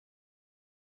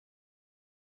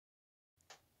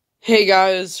Hey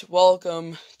guys,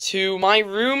 welcome to my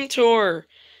room tour.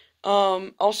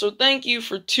 Also thank you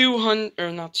for 200,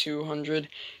 or not 200,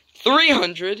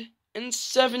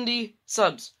 370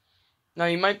 subs. Now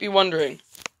you might be wondering,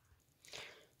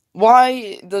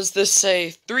 why does this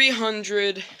say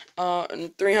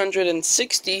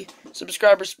 360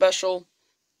 subscriber special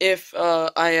if,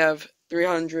 I have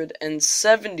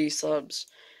 370 subs?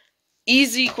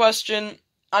 Easy question.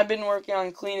 I've been working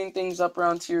on cleaning things up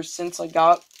around here since I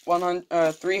got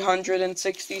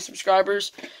 360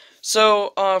 subscribers.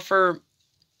 So, for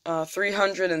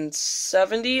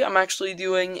 370, I'm actually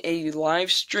doing a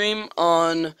live stream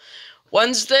on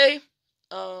Wednesday,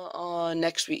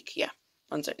 next week. Yeah,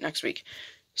 Wednesday, next week.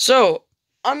 So,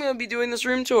 I'm going to be doing this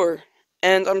room tour.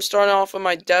 And I'm starting off with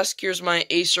my desk. Here's my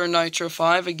Acer Nitro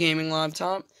 5, a gaming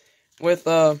laptop, with,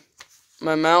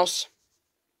 my mouse.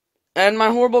 And my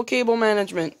horrible cable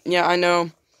management. Yeah, I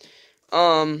know.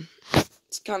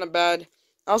 It's kind of bad.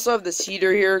 I also have this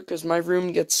heater here because my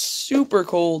room gets super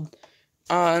cold.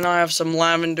 And I have some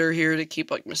lavender here to keep,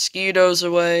 like, mosquitoes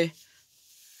away.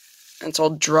 And it's all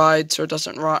dried so it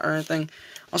doesn't rot or anything.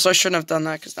 Also, I shouldn't have done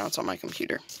that because now it's on my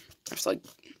computer. I have to, like,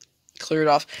 clear it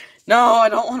off. No, I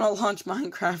don't want to launch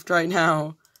Minecraft right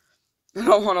now. I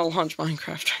don't want to launch Minecraft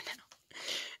right now.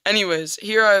 Anyways,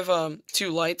 here I have two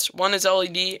lights. One is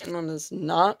LED and one is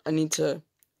not.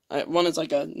 One is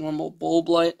like a normal bulb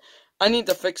light. I need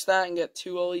to fix that and get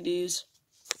two LEDs.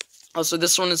 Also,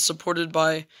 this one is supported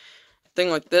by a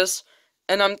thing like this.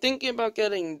 And I'm thinking about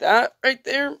getting that right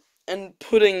there and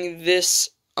putting this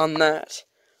on that.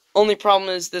 Only problem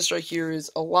is this right here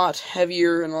is a lot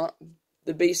heavier and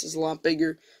the base is a lot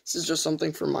bigger. This is just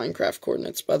something for Minecraft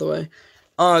coordinates, by the way.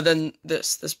 Then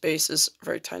this. This base is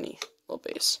very tiny.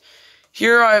 Base.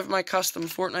 Here I have my custom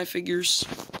Fortnite figures,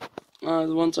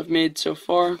 the ones I've made so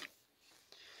far.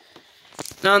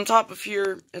 Now on top of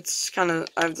here, it's I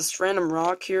have this random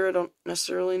rock here, I don't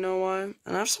necessarily know why, and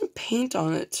I have some paint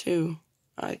on it too.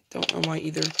 I don't know why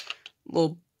either.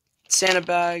 Little Santa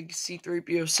bag,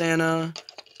 C-3PO Santa,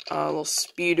 little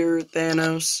speeder,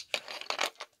 Thanos,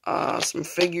 some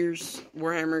figures,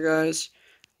 Warhammer guys,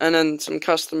 and then some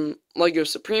custom Lego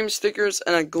Supreme stickers,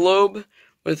 and a globe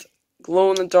with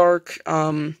glow-in-the-dark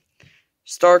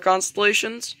star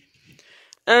constellations,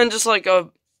 and just like a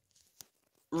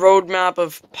roadmap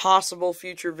of possible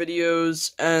future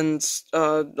videos and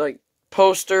like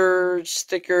poster,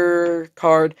 sticker,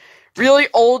 card, really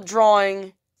old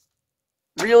drawing.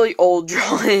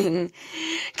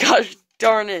 Gosh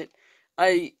darn it,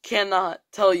 I cannot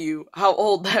tell you how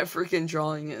old that freaking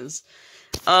drawing is.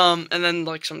 And then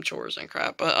like some chores and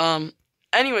crap, but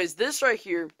anyways, this right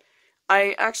here,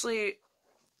 a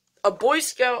Boy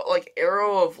Scout, like,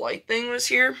 arrow of light thing was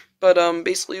here, but,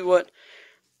 basically what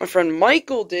my friend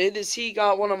Michael did is he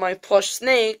got one of my plush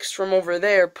snakes from over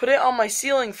there, put it on my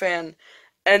ceiling fan,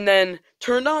 and then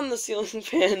turned on the ceiling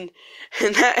fan,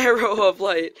 and that arrow of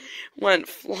light went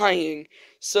flying.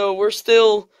 So we're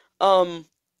still,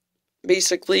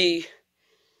 basically,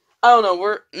 I don't know,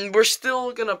 we're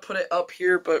still gonna put it up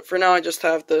here, but for now I just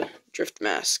have the drift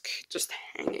mask just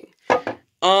hanging.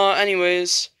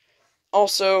 Anyways,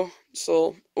 also, this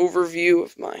little overview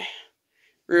of my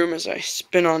room as I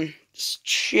spin on this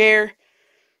chair.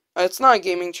 It's not a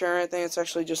gaming chair, I think it's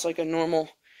actually just like a normal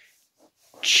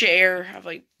chair. I have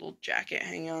like a little jacket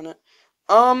hanging on it.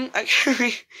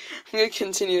 Actually, I'm gonna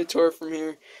continue the tour from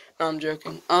here. No, I'm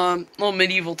joking. Little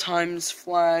medieval times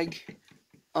flag.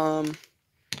 Some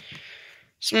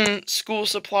school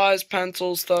supplies,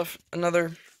 pencils, stuff.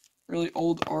 Another really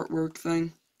old artwork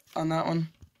thing on that one.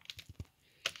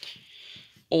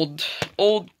 Old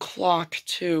clock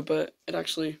too, but it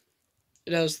has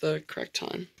the correct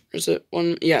time. Or is it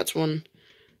one? Yeah, it's 1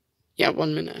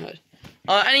 minute ahead.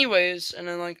 Anyways, and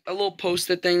then like a little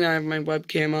post-it thing that I have my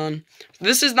webcam on.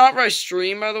 This is not where I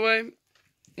stream, by the way. You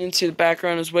can see the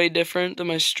background is way different than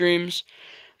my streams.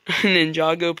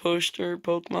 Ninjago poster,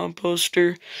 Pokemon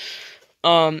poster,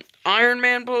 Iron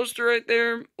Man poster right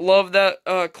there. Love that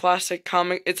classic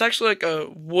comic. It's actually like a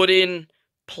wooden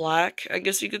plaque, I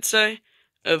guess you could say,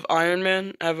 of Iron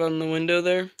Man. I have on the window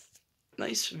there.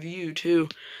 Nice view too.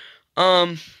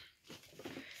 Then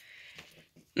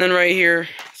right here,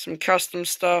 some custom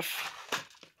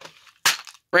stuff,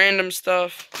 random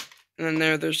stuff, and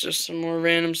then there's just some more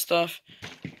random stuff.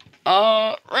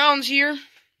 Around here,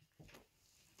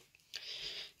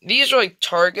 these are like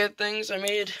Target things I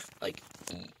made, like,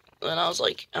 when I was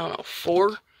like, I don't know,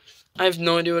 4. I have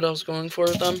no idea what I was going for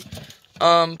with them.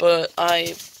 But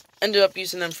I ended up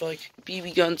using them for like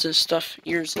BB guns and stuff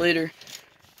years later.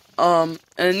 And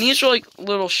these are like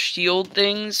little shield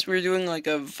things. We were doing like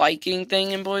a Viking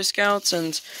thing in Boy Scouts,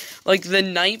 and like the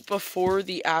night before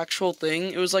the actual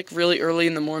thing, it was like really early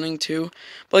in the morning too.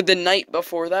 But like the night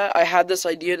before that, I had this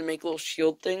idea to make little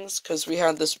shield things because we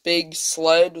had this big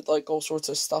sled with like all sorts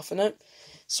of stuff in it.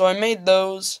 So I made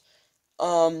those.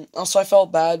 Also I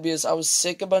felt bad because I was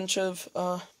sick a bunch of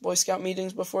Boy Scout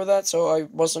meetings before that, so I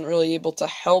wasn't really able to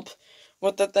help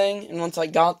with the thing. And once I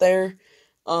got there,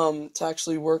 to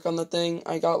actually work on the thing,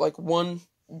 I got like 1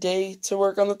 day to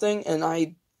work on the thing, and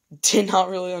I did not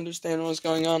really understand what was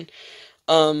going on.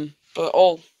 But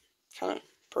all kind of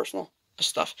personal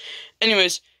stuff.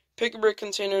 Anyways, pick-a-brick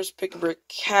containers, pick-a-brick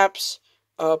caps,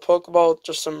 Pokeball,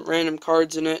 just some random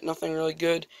cards in it, nothing really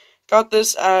good. Got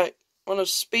this at one of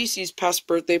Spacey's past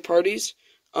birthday parties.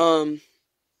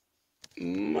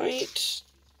 Might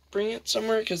bring it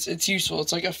somewhere because it's useful.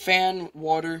 It's like a fan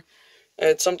water.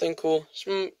 It's something cool.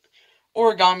 Some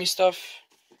origami stuff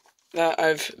that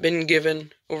I've been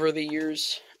given over the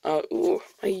years. Ooh,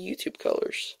 my YouTube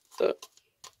colors. The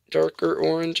darker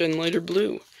orange and lighter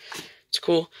blue. It's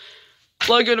cool.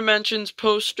 LEGO Dimensions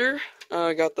poster.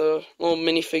 I got the little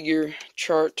minifigure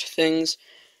chart things.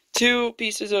 2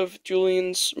 pieces of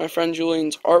my friend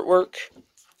Julian's artwork.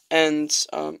 And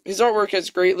his artwork has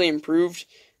greatly improved.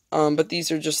 But these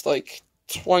are just like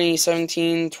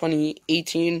 2017,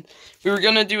 2018. We were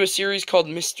gonna do a series called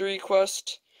Mystery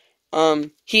Quest.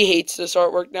 He hates this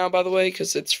artwork now, by the way,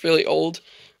 because it's really old.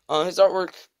 His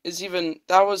artwork is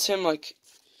that was him like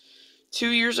 2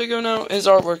 years ago now. His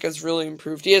artwork has really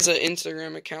improved. He has an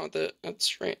Instagram account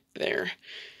that's right there.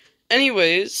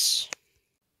 Anyways,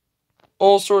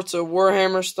 all sorts of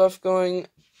Warhammer stuff going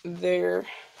there.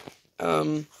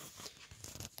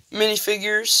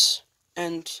 Minifigures,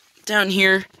 and down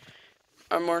here,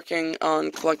 I'm working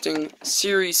on collecting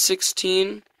Series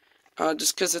 16,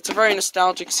 just because it's a very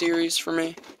nostalgic series for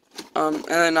me. And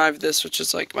then I have this, which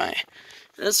is like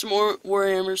there's some more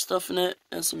Warhammer stuff in it,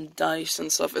 and some dice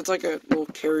and stuff. It's like a little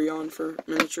carry-on for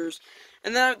miniatures.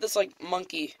 And then I have this, like,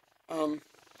 monkey,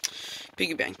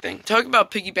 piggy bank thing. Talk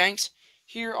about piggy banks.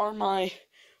 Here are my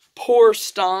poor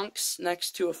stonks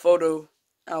next to a photo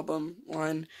album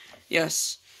line.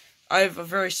 Yes, I have a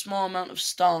very small amount of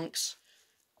stonks.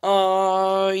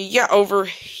 Yeah, over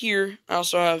here, I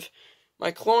also have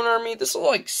my clone army. This little,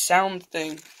 like, sound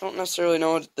thing. Don't necessarily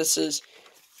know what this is.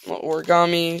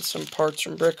 Origami, some parts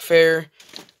from Brick Fair.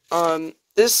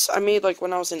 This I made, like,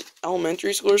 when I was in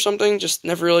elementary school or something. Just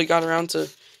never really got around to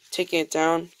taking it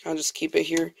down. Kind of just keep it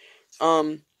here.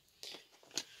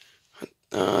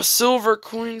 Silver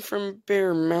coin from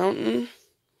Bear Mountain.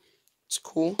 It's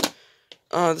cool.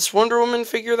 This Wonder Woman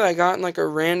figure that I got in, like, a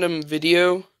random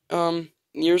video,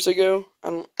 years ago.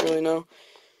 I don't really know.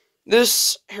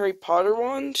 This Harry Potter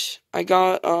wand I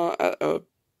got, at a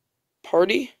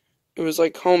party. It was,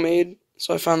 like, homemade,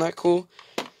 so I found that cool.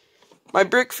 My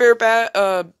Brick Fair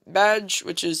badge,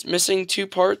 which is missing 2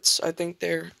 parts. I think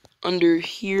they're under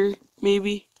here,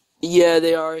 maybe? Yeah,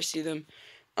 they are. I see them.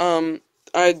 I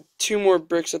had 2 more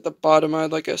bricks at the bottom. I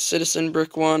had, like, a Citizen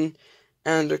Brick one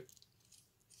and a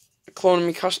Clone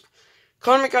Me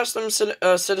Custom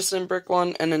Citizen Brick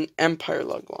one and an Empire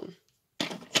Lug one.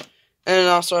 And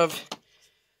I also have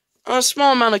a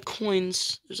small amount of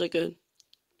coins. There's, like, a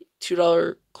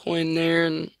 $2 coin there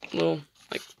and a little,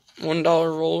 like, $1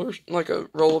 roll, or like a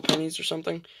roll of pennies or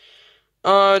something.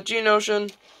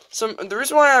 Geonosian. The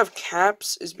reason why I have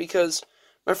caps is because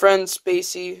my friend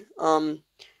Spacey,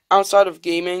 outside of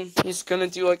gaming, he's gonna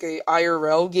do like a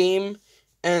IRL game,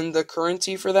 and the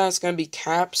currency for that is gonna be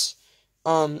caps.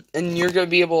 And you're gonna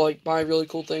be able to, like, buy really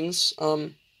cool things,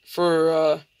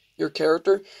 for, your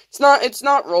character. It's not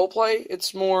roleplay,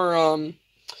 it's more,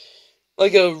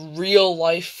 like a real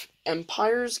life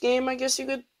Empires game, I guess you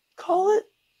could call it.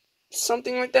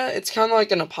 Something like that. It's kind of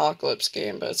like an apocalypse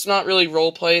game, but it's not really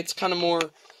roleplay. It's kind of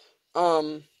more,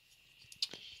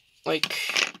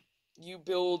 like, you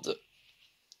build,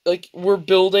 like, we're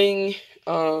building,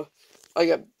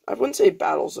 like I wouldn't say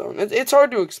battle zone. It's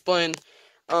hard to explain.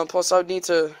 Plus I would need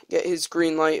to get his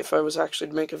green light if I was actually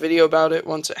to make a video about it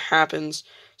once it happens.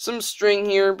 Some string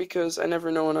here, because I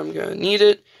never know when I'm gonna need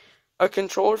it. A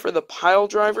controller for the pile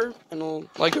driver, and a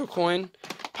Lego coin.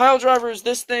 Pile driver is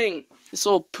this thing. This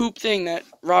little poop thing that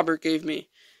Robert gave me.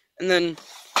 And then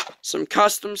some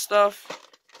custom stuff.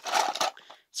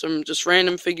 Some just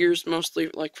random figures, mostly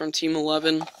like from Team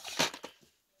 11.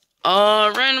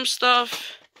 Random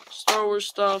stuff. Star Wars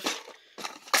stuff.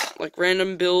 Like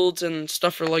random builds and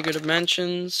stuff for LEGO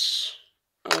Dimensions.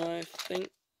 I think.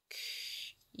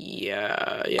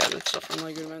 Yeah, that's stuff from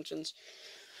LEGO Dimensions.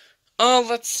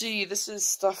 Let's see. This is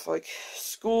stuff like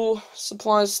school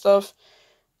supplies stuff.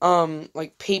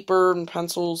 Like paper and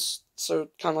pencils, so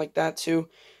kind of like that too.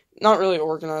 Not really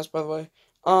organized, by the way.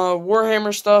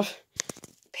 Warhammer stuff,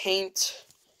 paint,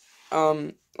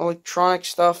 electronic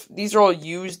stuff. These are all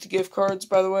used gift cards,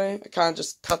 by the way. I kind of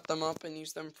just cut them up and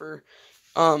use them for,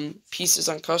 pieces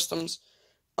on customs.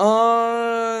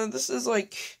 This is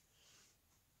like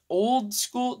old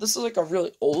school. This is like a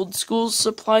really old school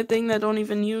supply thing that I don't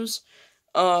even use.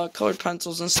 Colored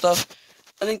pencils and stuff.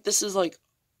 I think this is like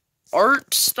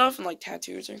art stuff and like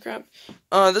tattoos and crap.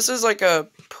 This is like a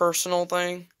personal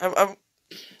thing. I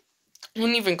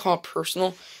wouldn't even call it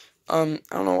personal. I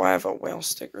don't know why I have a whale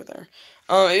sticker there.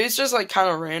 It's just like kind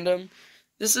of random.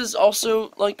 This is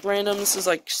also like random. This is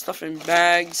like stuff in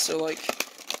bags, so like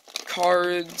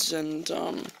cards and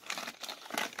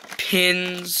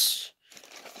pins.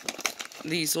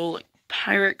 These little like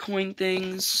pirate coin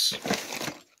things.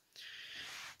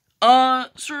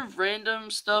 Sort of random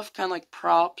stuff, kind of like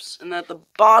props, and at the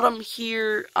bottom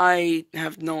here, I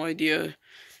have no idea.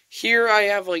 Here, I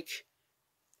have, like,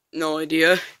 no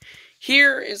idea.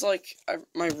 Here is, like,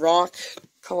 my rock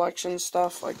collection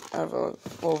stuff, like, I have a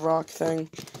little rock thing.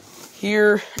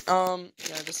 Here,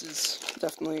 yeah, this is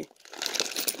definitely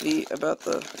about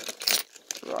the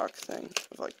rock thing,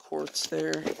 with, like, quartz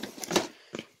there.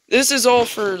 This is all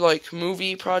for, like,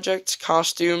 movie projects,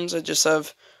 costumes. I just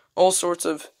have all sorts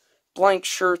of blank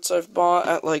shirts I've bought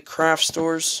at, like, craft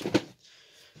stores.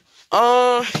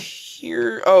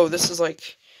 Here, oh, this is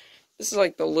like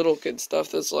the little kid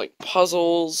stuff. That's like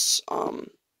puzzles,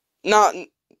 not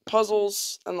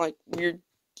puzzles and, like, weird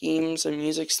games and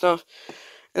music stuff.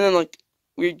 And then, like,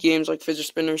 weird games like fidget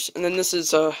spinners. And then this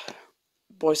is,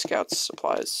 Boy Scouts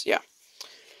supplies, yeah.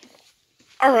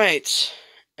 Alright,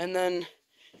 and then,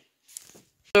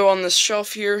 so on this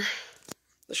shelf here,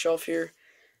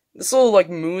 this little, like,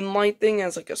 moonlight thing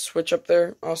has, like, a switch up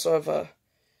there. I also have a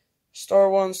Star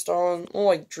One, little,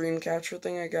 like, dream catcher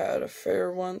thing I got at a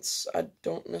fair once. I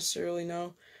don't necessarily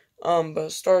know.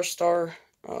 But Star,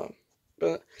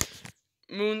 but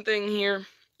moon thing here.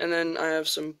 And then I have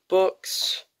some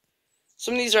books.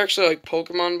 Some of these are actually, like,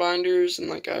 Pokemon binders, and,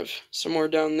 like, I have some more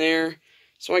down there.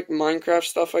 Some, like, Minecraft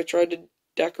stuff I tried to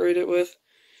decorate it with.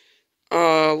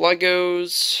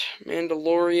 Legos,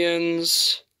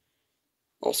 Mandalorians,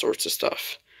 all sorts of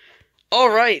stuff.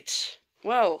 Alright,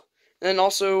 well, and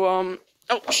also,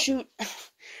 oh, shoot, I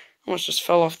almost just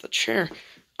fell off the chair.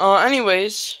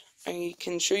 Anyways, I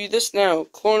can show you this now,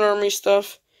 Clone Army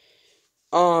stuff.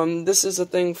 This is a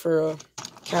thing for,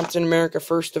 Captain America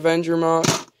First Avenger mod.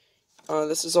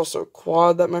 This is also a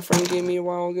quad that my friend gave me a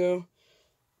while ago.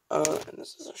 And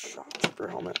this is a Shock Trooper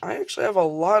helmet. I actually have a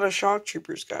lot of Shock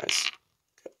Troopers, guys.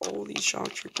 Look at all these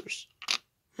Shock Troopers.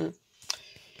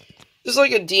 This is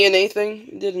like a DNA thing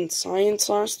we did in science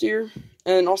last year.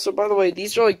 And also, by the way,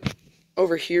 these are like,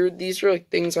 over here, these are like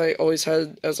things I always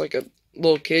had as like a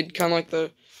little kid. Kind of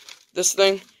like this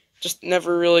thing. Just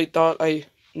never really thought I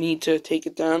need to take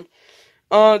it down.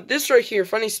 This right here,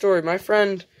 funny story. My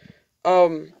friend,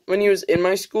 when he was in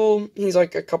my school, he's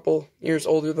like a couple years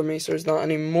older than me, so he's not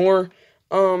anymore.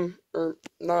 Or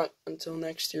not until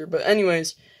next year. But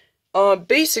anyways,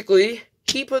 basically,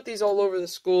 he put these all over the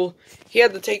school. He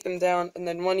had to take them down, and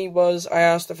then when he was, I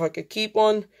asked if I could keep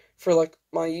one for, like,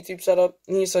 my YouTube setup,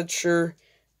 and he said sure.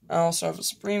 I also have a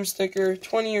Supreme sticker,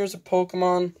 20 years of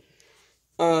Pokemon,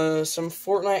 some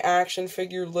Fortnite action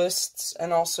figure lists,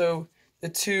 and also the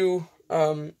two,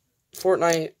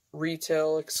 Fortnite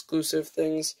retail exclusive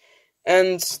things,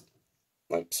 and,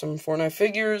 like, some Fortnite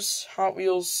figures, Hot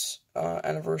Wheels,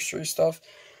 anniversary stuff.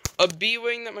 A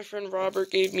B-Wing that my friend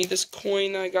Robert gave me, this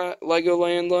coin I got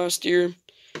Legoland last year.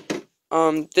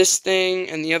 This thing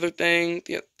and the other thing,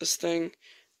 this thing.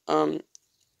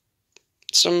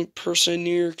 Some person in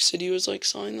New York City was, like,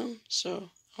 selling them,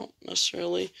 so I don't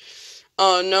necessarily,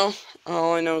 no.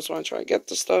 All I know is when I try to get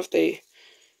the stuff, they,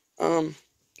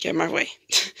 get my way.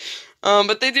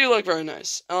 But they do look very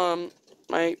nice.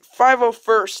 My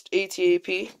 501st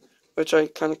ATAP, which I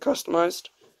kind of customized.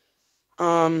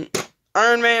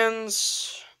 Iron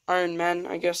Man,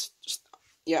 I guess,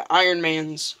 yeah, Iron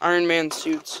Man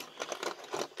suits.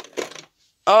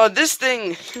 This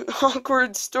thing,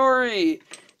 awkward story.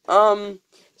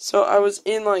 So I was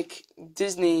in, like,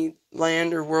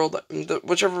 Disneyland or World,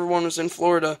 whichever one was in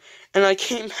Florida, and I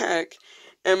came back,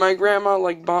 and my grandma,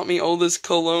 like, bought me all this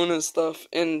Kelowna stuff,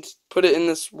 and put it in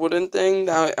this wooden thing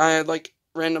that I had, like,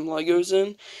 random Legos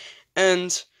in,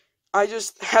 and I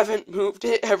just haven't moved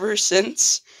it ever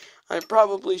since. I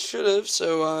probably should have,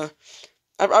 so,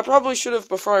 I probably should have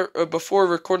before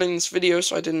recording this video,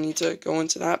 so I didn't need to go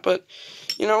into that, but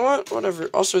You know what? Whatever.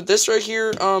 Also, this right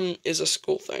here, is a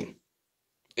school thing.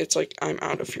 It's like, I'm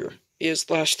out of here. Is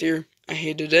last year. I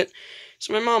hated it.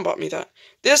 So my mom bought me that.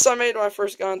 This I made when I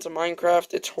first got into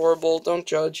Minecraft. It's horrible. Don't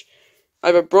judge. I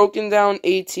have a broken down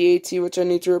AT-AT, which I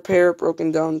need to repair.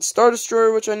 Broken down Star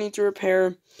Destroyer, which I need to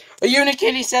repair. A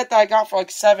Unikitty set that I got for like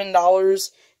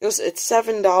 $7. It's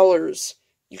 $7.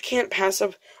 You can't pass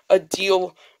up a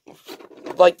deal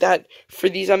like that for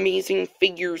these amazing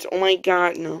figures. Oh my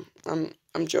god, no.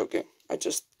 I'm joking. I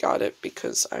just got it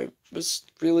because I was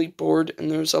really bored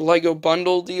and there was a Lego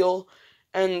bundle deal.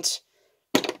 And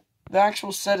the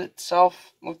actual set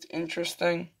itself looked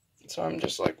interesting. So I'm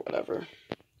just like, whatever.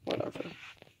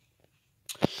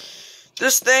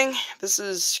 This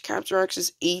is Captain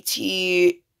Rex's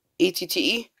ATTE.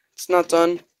 It's not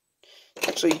done. It's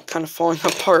actually kind of falling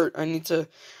apart. I need to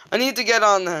get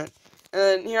on that.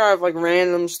 And here I have like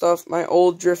random stuff. My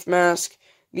old drift mask.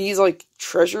 These like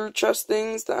treasure chest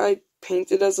things that I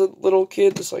painted as a little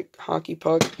kid. This like hockey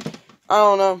puck. I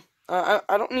don't know.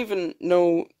 I don't even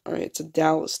know. Alright, it's a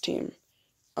Dallas team.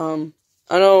 I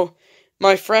know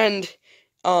my friend,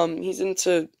 he's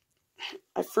into,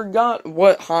 I forgot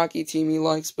what hockey team he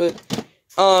likes, but,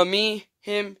 me,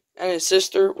 him, and his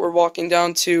sister were walking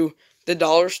down to the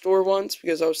dollar store once,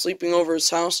 because I was sleeping over his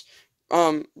house.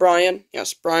 Brian,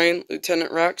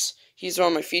 Lieutenant Rex, he's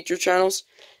on my feature channels,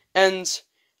 and,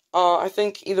 I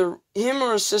think either him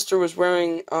or his sister was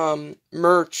wearing,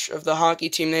 merch of the hockey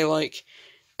team they like,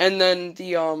 and then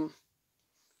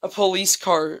a police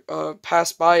car,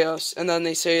 passed by us, and then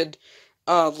they said,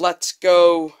 let's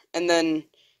go, and then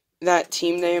that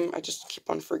team name, I just keep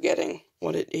on forgetting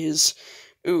what it is.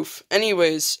 Oof.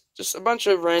 Anyways, just a bunch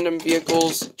of random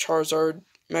vehicles, Charizard,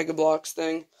 Mega Bloks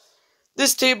thing.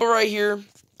 This table right here,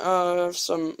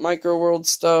 some Micro World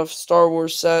stuff, Star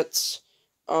Wars sets,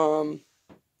 the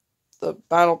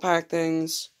Battle Pack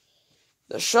things,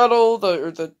 the shuttle,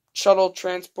 the shuttle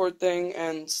transport thing,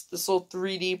 and this little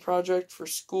 3D project for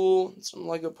school, and some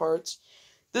Lego parts.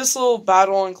 This little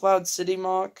Battle on Cloud City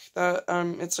mock, that,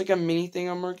 it's like a mini thing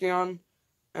I'm working on,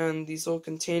 and these little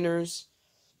containers.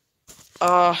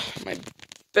 My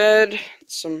bed,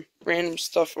 some random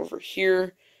stuff over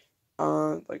here,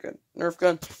 like a Nerf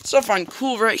gun. Stuff I find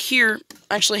cool right here,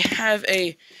 I actually have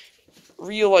a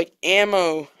real, like,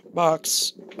 ammo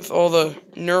box with all the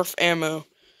Nerf ammo.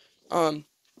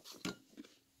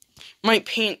 Might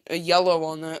paint a yellow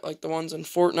on that, like the ones in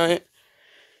Fortnite.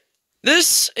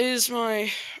 This is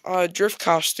my, drift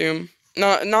costume.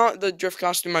 Not the drift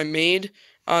costume I made.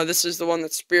 This is the one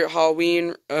that Spirit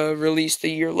Halloween, released a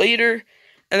year later.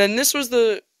 And then this was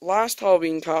the last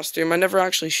Halloween costume. I never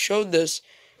actually showed this.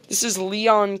 This is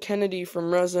Leon Kennedy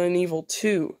from Resident Evil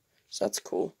 2. So that's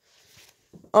cool.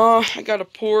 I got a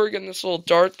Porg and this little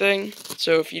dart thing.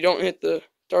 So if you don't hit the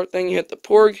dart thing, you hit the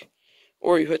Porg.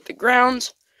 Or you hit the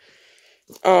ground.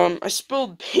 I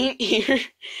spilled paint here.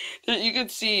 You can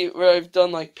see where I've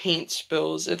done, like, paint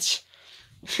spills. It's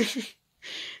it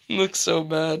looks so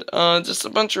bad. Just a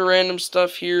bunch of random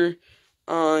stuff here,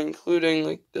 including,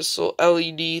 like, this little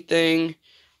LED thing,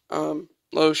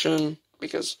 lotion,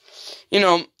 because, you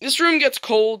know, this room gets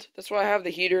cold, that's why I have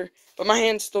the heater, but my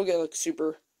hands still get, like,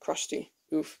 super crusty.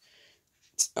 Oof.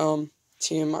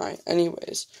 TMI.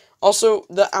 Anyways. Also,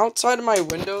 the outside of my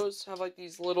windows have, like,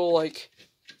 these little, like,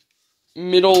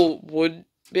 middle wood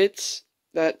bits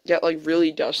that get like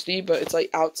really dusty, but it's like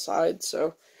outside,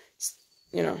 so it's,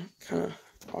 you know, kind of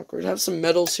awkward. I have some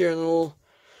medals here and a little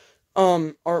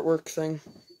artwork thing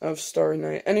of Starry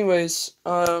Night. Anyways,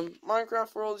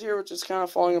 Minecraft world here, which is kind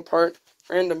of falling apart.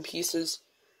 Random pieces.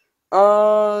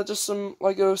 Just some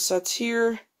Lego sets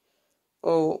here.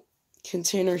 Oh,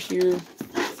 container here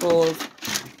full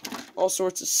of all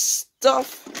sorts of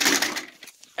stuff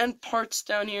and parts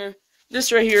down here.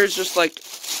 This right here is just, like,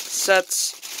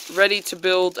 sets ready to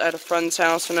build at a friend's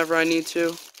house whenever I need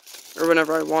to, or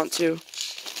whenever I want to.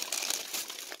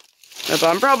 But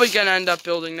I'm probably gonna end up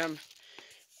building them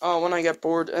when I get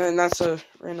bored, and that's a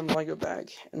random Lego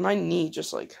bag. And my knee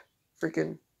just, like,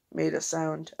 freaking made a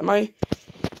sound. Am I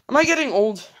getting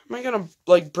old? Am I gonna,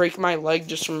 like, break my leg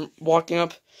just from walking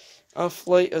up a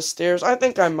flight of stairs? I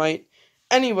think I might.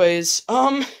 Anyways,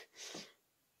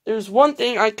 there's one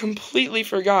thing I completely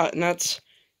forgot, and that's,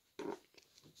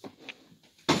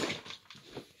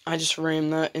 I just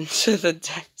rammed that into the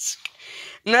desk,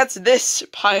 and that's this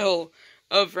pile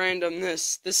of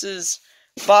randomness. This is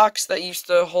a box that used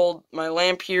to hold my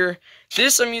lamp here.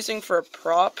 This I'm using for a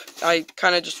prop. I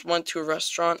kind of just went to a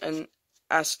restaurant and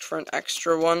asked for an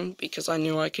extra one, because I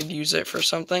knew I could use it for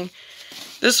something.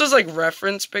 This was like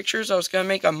reference pictures. I was going to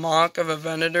make a mock of a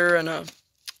Venator and a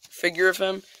figure of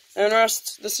him. And the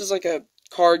rest, this is like a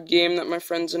card game that my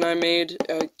friends and I made.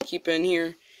 Keep in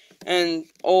here. And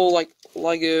all, like,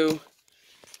 Lego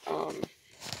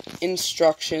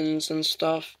instructions and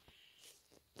stuff.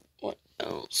 What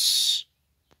else?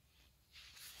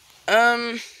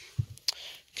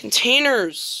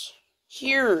 Containers.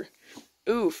 Here.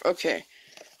 Oof, okay.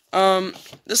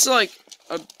 This is like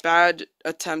a bad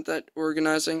attempt at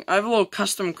organizing. I have a little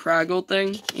custom Craggle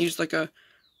thing. I used like a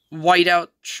whiteout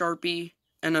Sharpie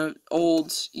and an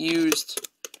old used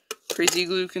Crazy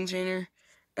Glue container.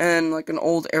 And like an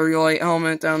old Aerolite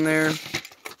helmet down there.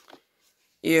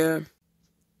 Yeah.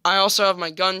 I also have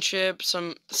my gun chip. This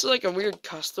is like a weird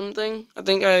custom thing.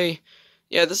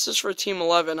 Yeah, this is for Team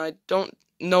 11. I don't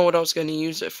know what I was going to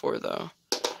use it for, though.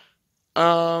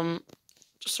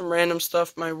 Just some random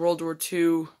stuff. My World War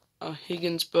II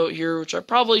Higgins boat here, which I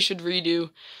probably should redo.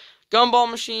 Gumball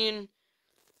machine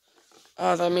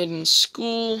that I made in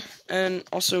school. And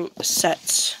also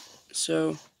sets.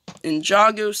 So,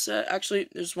 Ninjago set. Actually,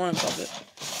 there's one above it.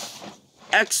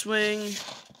 X-Wing.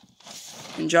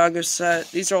 Ninjago set.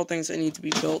 These are all things that need to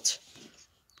be built.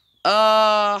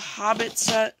 Hobbit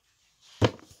set.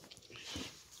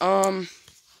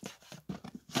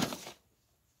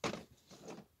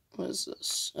 What is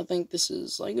this? I think this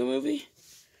is Lego Movie.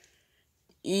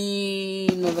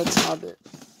 No, that's Hobbit.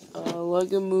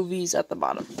 Lego Movie's at the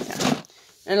bottom. Yeah.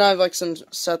 And I have like some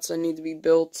sets that need to be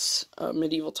built.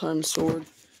 Medieval Times sword.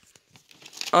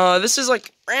 This is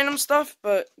like random stuff,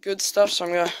 but good stuff. So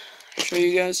I'm gonna show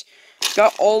you guys.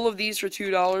 Got all of these for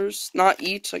 $2. Not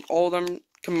each, like all of them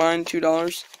combined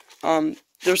 $2.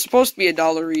 They're supposed to be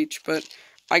 $1 each, but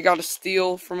I got a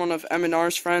steal from one of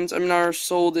M&R's friends. M&R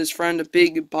sold his friend a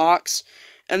big box,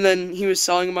 and then he was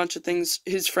selling a bunch of things.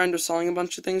 His friend was selling a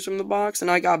bunch of things from the box,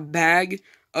 and I got a bag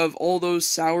of all those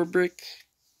Sour Brick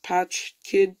Patch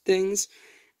Kid things,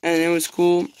 and it was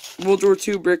cool. World War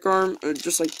II brick arm,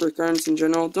 just like brick arms in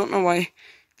general. Don't know why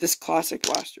this classic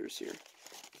blaster is here.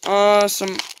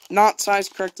 Some not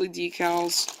sized correctly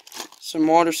decals, some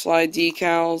water slide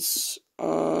decals,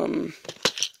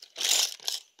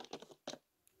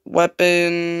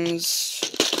 weapons,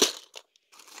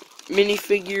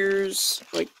 minifigures,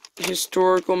 like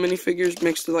historical minifigures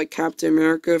mixed with like Captain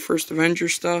America, First Avenger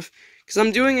stuff. Because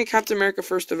I'm doing a Captain America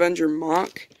First Avenger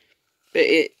mock, but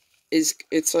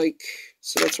it's like,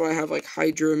 so that's why I have like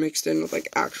Hydra mixed in with like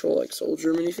actual like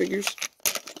soldier minifigures.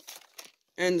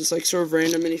 And just like sort of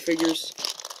random minifigures.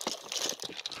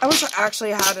 I wish I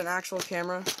actually had an actual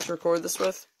camera to record this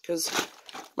with, because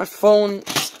my phone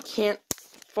can't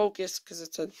focus because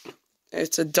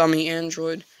it's a dummy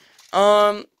Android.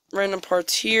 Random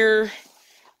parts here,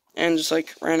 and just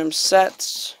like random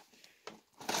sets,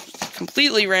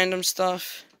 completely random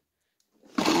stuff,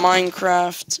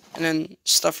 Minecraft, and then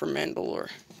stuff from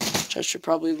Mandalore, which I should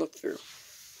probably look through.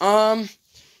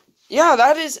 Yeah,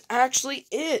 that is actually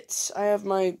it. I have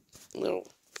my little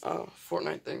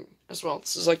Fortnite thing as well.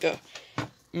 This is like a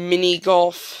mini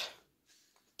golf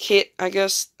kit, I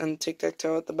guess, and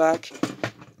tic-tac-toe at the back.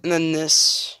 And then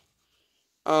this.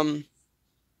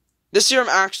 This year I'm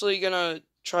actually gonna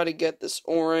try to get this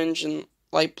orange and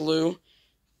light blue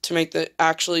to make the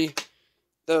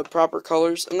proper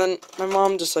colors. And then my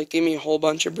mom just like gave me a whole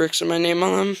bunch of bricks with my name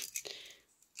on them.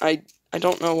 I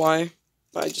don't know why,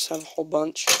 but I just have a whole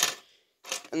bunch.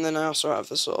 And then I also have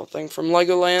this little thing from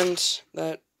Legoland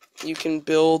that you can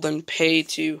build and pay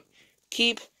to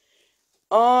keep.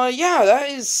 Yeah, that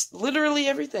is literally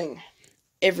everything.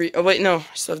 Oh wait, no, I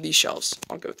still have these shelves.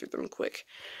 I'll go through them quick.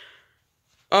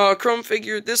 Chrome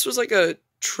figure. This was like a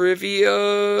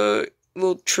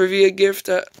little trivia gift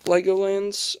at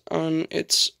Legoland's on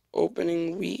its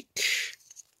opening week.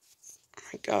 Oh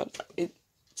my god,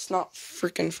 it's not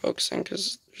freaking focusing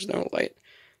because there's no light.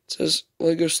 It says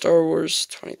Lego Star Wars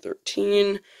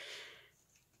 2013.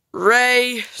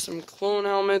 Rey, some clone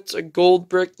helmets, a gold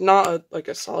brick, not like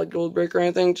a solid gold brick or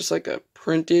anything, just like a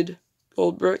printed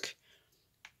gold brick.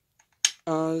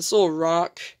 This little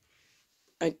rock.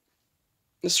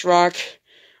 This rock,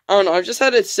 I don't know, I've just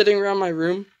had it sitting around my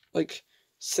room, like,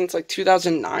 since, like,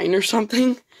 2009 or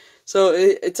something. So,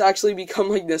 it's actually become,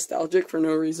 like, nostalgic for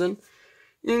no reason.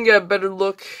 You can get a better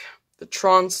look. The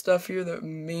Tron stuff here, the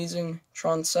amazing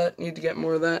Tron set. Need to get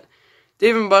more of that.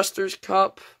 Dave & Buster's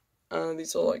cup.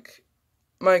 These are, like,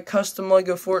 my custom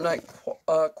Lego Fortnite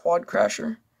quad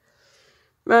crasher.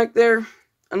 Back there.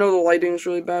 I know the lighting's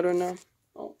really bad right now.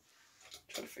 I'll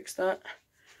try to fix that.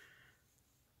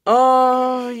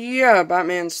 Yeah,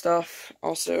 Batman stuff.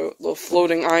 Also, little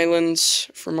floating islands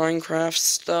for Minecraft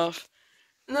stuff.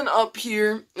 And then up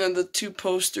here, the two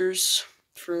posters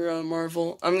for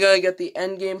Marvel. I'm gonna get the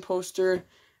Endgame poster,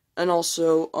 and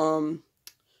also,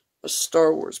 a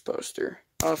Star Wars poster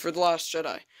for The Last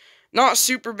Jedi. Not a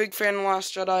super big fan of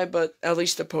Last Jedi, but at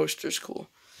least the poster's cool.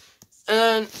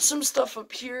 And some stuff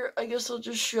up here, I guess I'll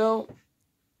just show.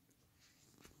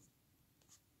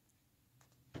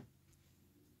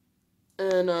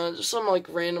 And just some like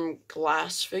random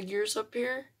glass figures up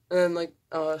here. And then like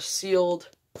sealed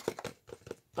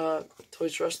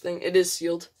Toys R Us thing. It is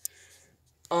sealed.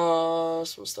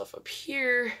 Some stuff up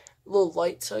here. A little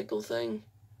light cycle thing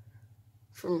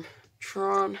from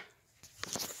Tron.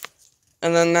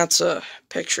 And then that's a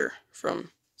picture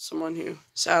from someone who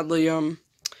sadly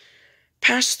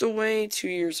passed away 2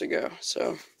 years ago.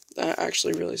 So that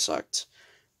actually really sucked.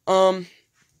 Well,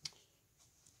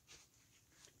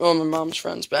 my mom's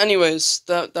friends. But anyways,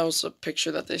 that was a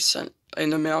picture that they sent in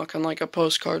the mail on like a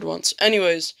postcard once.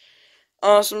 Anyways,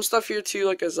 some stuff here too,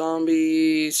 like a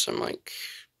zombie, some like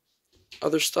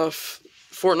other stuff,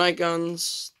 Fortnite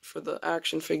guns for the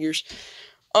action figures.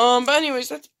 But anyways,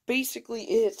 that's basically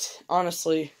it,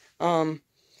 honestly. There's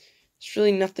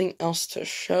really nothing else to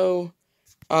show.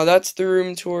 That's the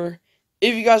room tour.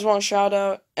 If you guys want a shout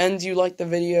out and you like the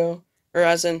video, or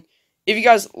as in, if you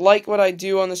guys like what I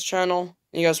do on this channel,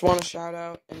 and you guys want a shout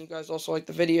out, and you guys also like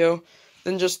the video,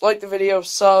 then just like the video,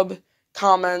 sub,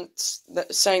 comment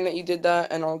saying that you did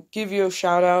that, and I'll give you a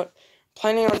shout out.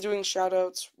 Planning on doing shout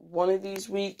outs one of these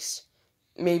weeks,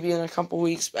 maybe in a couple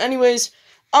weeks. But anyways,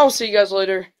 I'll see you guys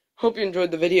later. Hope you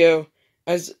enjoyed the video,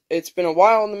 as it's been a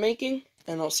while in the making,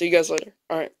 and I'll see you guys later.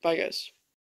 Alright, bye guys.